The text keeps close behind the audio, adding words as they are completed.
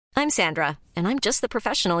I'm Sandra, and I'm just the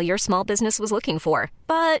professional your small business was looking for.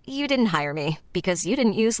 But you didn't hire me because you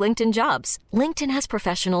didn't use LinkedIn Jobs. LinkedIn has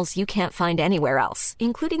professionals you can't find anywhere else,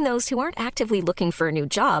 including those who aren't actively looking for a new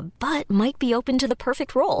job, but might be open to the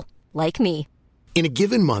perfect role, like me. In a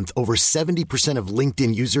given month, over 70% of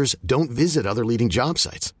LinkedIn users don't visit other leading job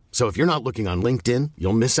sites. So if you're not looking on LinkedIn,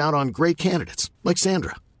 you'll miss out on great candidates like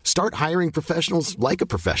Sandra. Start hiring professionals like a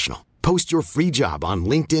professional. Post your free job on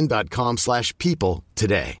linkedin.com/people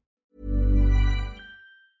today.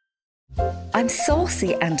 I'm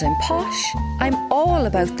saucy and I'm posh. I'm all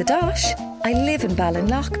about the dosh. I live in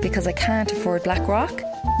Ballinlough because I can't afford Blackrock.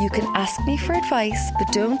 You can ask me for advice,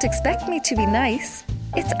 but don't expect me to be nice.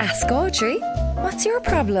 It's Ask Audrey. What's your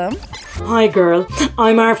problem? Hi girl,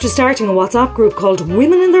 I'm after starting a WhatsApp group called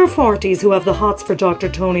Women in Their 40s Who Have the Hots for Dr.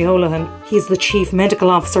 Tony Holohan. He's the chief medical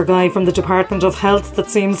officer guy from the Department of Health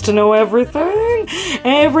that seems to know everything.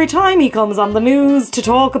 Every time he comes on the news to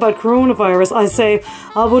talk about coronavirus, I say,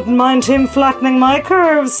 I wouldn't mind him flattening my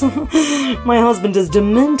curves. My husband is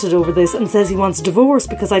demented over this and says he wants a divorce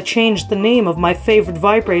because I changed the name of my favourite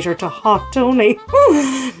vibrator to Hot Tony.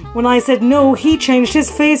 When I said no, he changed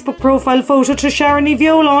his Facebook profile photo to Sharon E.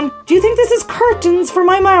 Violon. Do you think this is curtains for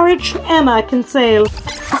my marriage? Emma Kinsale.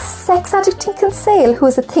 A sex addict in Kinsale who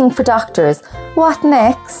has a thing for doctors. What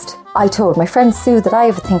next? I told my friend Sue that I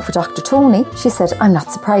have a thing for Dr. Tony. She said, I'm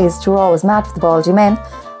not surprised, you're always mad for the baldy men.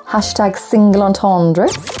 #single entendre.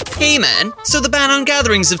 Hey man, so the ban on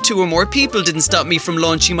gatherings of 2 or more people didn't stop me from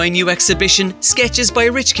launching my new exhibition, Sketches by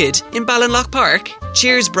a Rich Kid, in Ballinlough Park.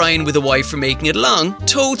 Cheers Brian with a wife for making it along.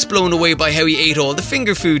 Totes blown away by how he ate all the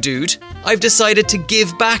finger food, dude. I've decided to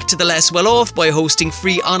give back to the less well-off by hosting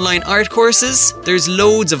free online art courses. There's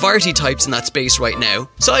loads of arty types in that space right now,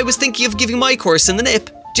 so I was thinking of giving my course in the nip.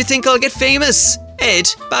 Do you think I'll get famous? Ed,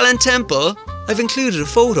 Ballin Temple, I've included a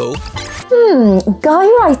photo. Guy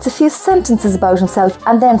writes a few sentences about himself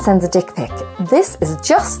and then sends a dick pic. This is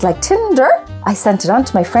just like Tinder. I sent it on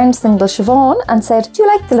to my friend Single Siobhan and said, do you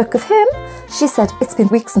like the look of him? She said, it's been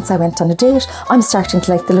weeks since I went on a date. I'm starting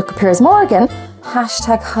to like the look of Piers Morgan.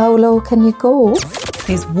 #how low can you go?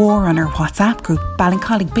 There's war on our WhatsApp group.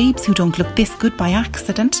 Ballincollig babes who don't look this good by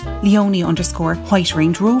accident. Leonie_White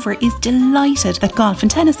Range Rover is delighted that golf and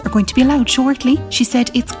tennis are going to be allowed shortly. She said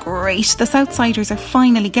it's great the Southsiders are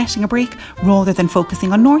finally getting a break rather than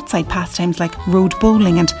focusing on Northside pastimes like road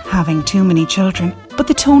bowling and having too many children. But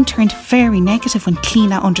the tone turned very negative when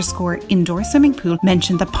Kleena_indoor swimming pool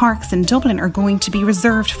mentioned that parks in Dublin are going to be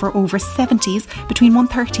reserved for over 70s between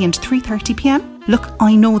 1:30 and 3:30pm. Look,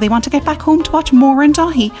 I know they want to get back home to watch Moore and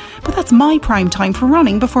Dahi, but that's my prime time for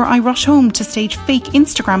running before I rush home to stage fake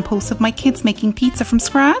Instagram posts of my kids making pizza from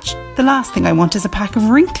scratch. The last thing I want is a pack of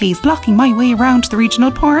wrinklies blocking my way around the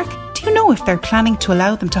regional park. Do you know if they're planning to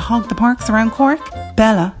allow them to hog the parks around Cork?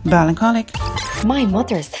 Bella, Ballincollig. My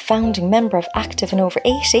mother is the founding member of Active and Over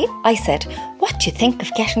 80. I said, what do you think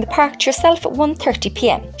of getting the park to yourself at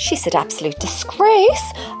 1:30pm? She said, absolute disgrace.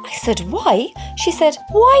 I said, why? She said,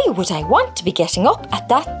 why would I want to be getting up at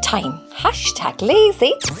that time?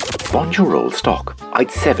 #lazy. €1 stock.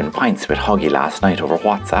 I'd 7 pints with Hoggy last night over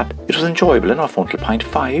WhatsApp. It was enjoyable enough until pint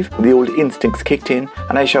 5. The old instincts kicked in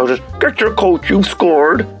and I shouted, get your coat, you've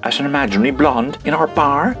scored, at an imaginary blonde in our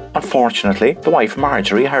bar. Unfortunately, the wife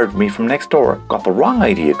Marjorie heard me from next door, got the wrong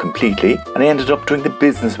idea completely, and I ended up doing the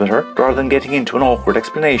business with her rather than getting into an awkward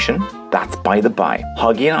explanation. That's by the by.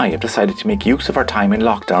 Hoggy and I have decided to make use of our time in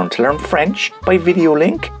lockdown to learn French by video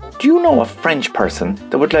link. Do you know a French person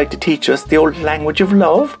that would like to teach us the old language of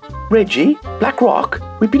love? Reggie, Blackrock,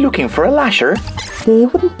 we'd be looking for a lasher. They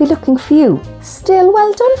wouldn't be looking for you. Still,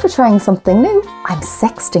 well done for trying something new. I'm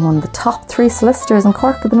sexting one of the top 3 solicitors in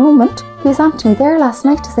Cork at the moment. He was on to me there last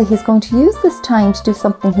night to say he's going to use this time to do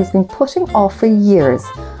something he's been putting off for years.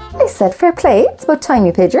 I said, fair play, it's about time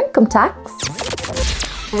you paid your income tax.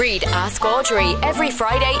 Read Ask Audrey every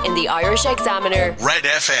Friday in the Irish Examiner. Red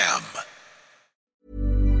FM.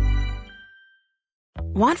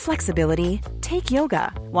 Want flexibility? Take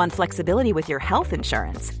yoga. Want flexibility with your health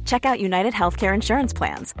insurance? Check out United Healthcare Insurance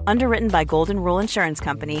Plans. Underwritten by Golden Rule Insurance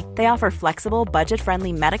Company, they offer flexible,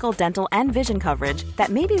 budget-friendly medical, dental, and vision coverage that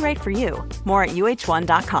may be right for you. More at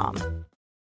uh1.com.